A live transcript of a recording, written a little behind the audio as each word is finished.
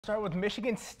Start with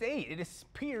Michigan State. It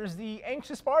appears the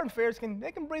anxious Spartan fans can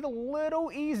breathe a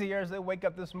little easier as they wake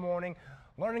up this morning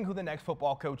learning who the next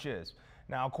football coach is.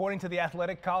 Now, according to the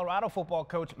Athletic, Colorado football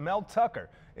coach Mel Tucker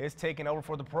is taking over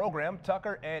for the program.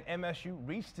 Tucker and MSU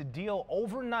reached a deal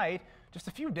overnight, just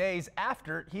a few days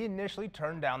after he initially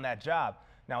turned down that job.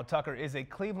 Now, Tucker is a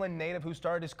Cleveland native who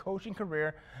started his coaching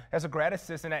career as a grad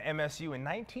assistant at MSU in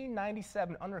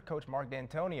 1997 under coach Mark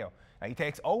D'Antonio. Now, he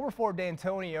takes over for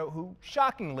D'Antonio, who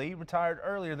shockingly retired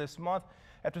earlier this month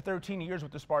after 13 years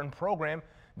with the Spartan program.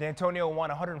 D'Antonio won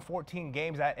 114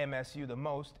 games at MSU, the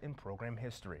most in program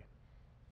history.